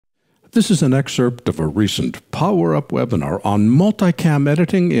This is an excerpt of a recent Power Up webinar on multicam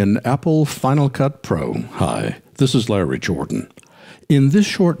editing in Apple Final Cut Pro. Hi, this is Larry Jordan. In this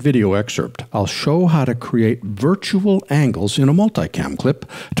short video excerpt, I'll show how to create virtual angles in a multicam clip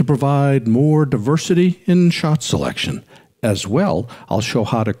to provide more diversity in shot selection. As well, I'll show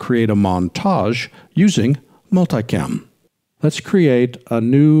how to create a montage using Multicam. Let's create a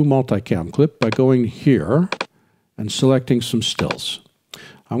new multicam clip by going here and selecting some stills.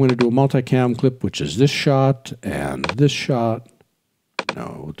 I'm going to do a multicam clip, which is this shot and this shot.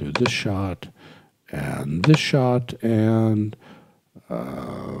 No, we'll do this shot and this shot and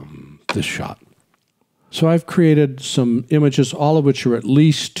this shot. So I've created some images, all of which are at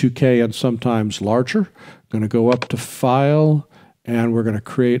least 2K and sometimes larger. I'm going to go up to File, and we're going to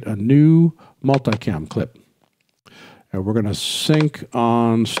create a new multicam clip. And we're going to sync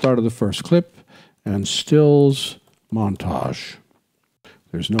on start of the first clip and stills montage.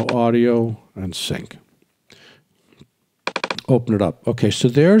 There's no audio and sync. Open it up. Okay, so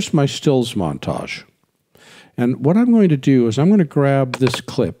there's my stills montage. And what I'm going to do is I'm going to grab this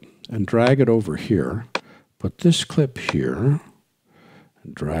clip and drag it over here, put this clip here,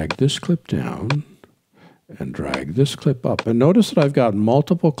 and drag this clip down, and drag this clip up. And notice that I've got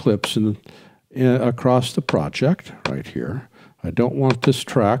multiple clips across the project right here. I don't want this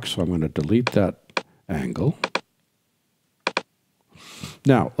track, so I'm going to delete that angle.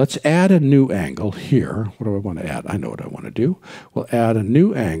 Now, let's add a new angle here. What do I want to add? I know what I want to do. We'll add a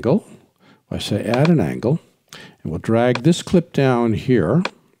new angle. I say add an angle, and we'll drag this clip down here,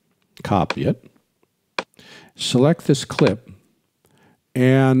 copy it, select this clip,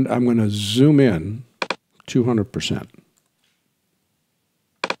 and I'm going to zoom in 200%.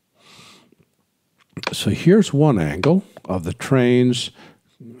 So here's one angle of the trains.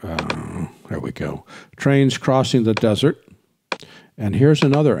 There we go. Trains crossing the desert. And here's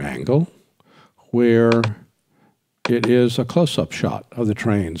another angle where it is a close-up shot of the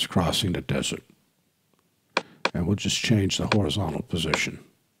trains crossing the desert. And we'll just change the horizontal position.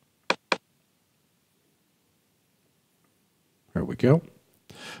 There we go.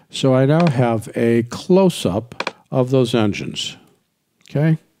 So I now have a close-up of those engines.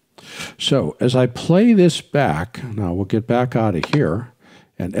 Okay? So as I play this back, now we'll get back out of here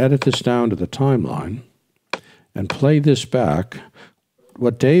and edit this down to the timeline and play this back.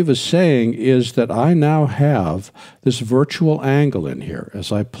 What Dave is saying is that I now have this virtual angle in here.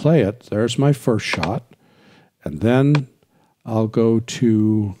 As I play it, there's my first shot, and then I'll go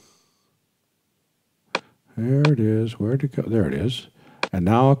to, there it is, where'd it go? There it is. And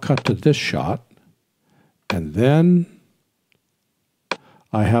now I'll cut to this shot, and then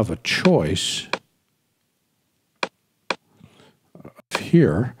I have a choice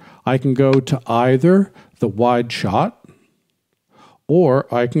here. I can go to either the wide shot, or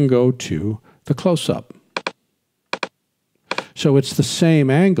I can go to the close-up. So it's the same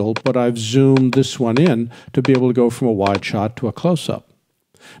angle, but I've zoomed this one in to be able to go from a wide shot to a close-up.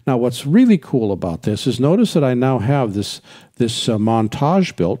 Now what's really cool about this is notice that I now have this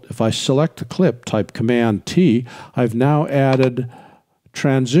montage built. If I select a clip, type Command-T, I've now added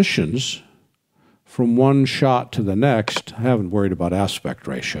transitions from one shot to the next. I haven't worried about aspect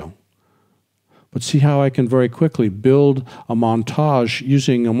ratio. But see how I can very quickly build a montage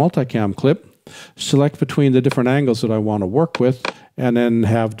using a multicam clip, select between the different angles that I want to work with, and then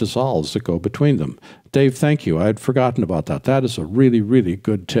have dissolves that go between them. Dave, thank you. I had forgotten about that. That is a really, really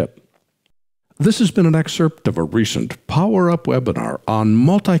good tip. This has been an excerpt of a recent Power Up webinar on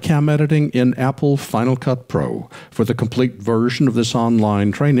multicam editing in Apple Final Cut Pro. For the complete version of this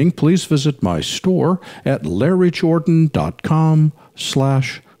online training, please visit my store at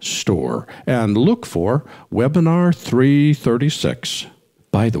larryjordan.com/store and look for Webinar 336.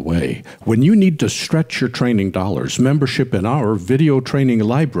 By the way, when you need to stretch your training dollars, membership in our video training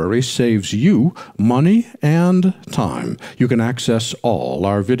library saves you money and time. You can access all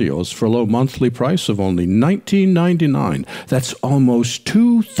our videos for a low monthly price of only $19.99. That's almost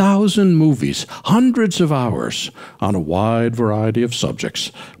 2,000 movies, hundreds of hours on a wide variety of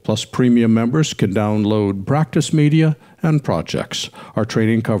subjects. Plus, premium members can download practice media and projects. Our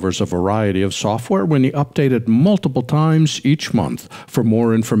training covers a variety of software when you update it multiple times each month. For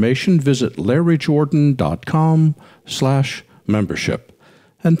more information, visit larryjordan.com/membership.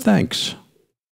 And thanks.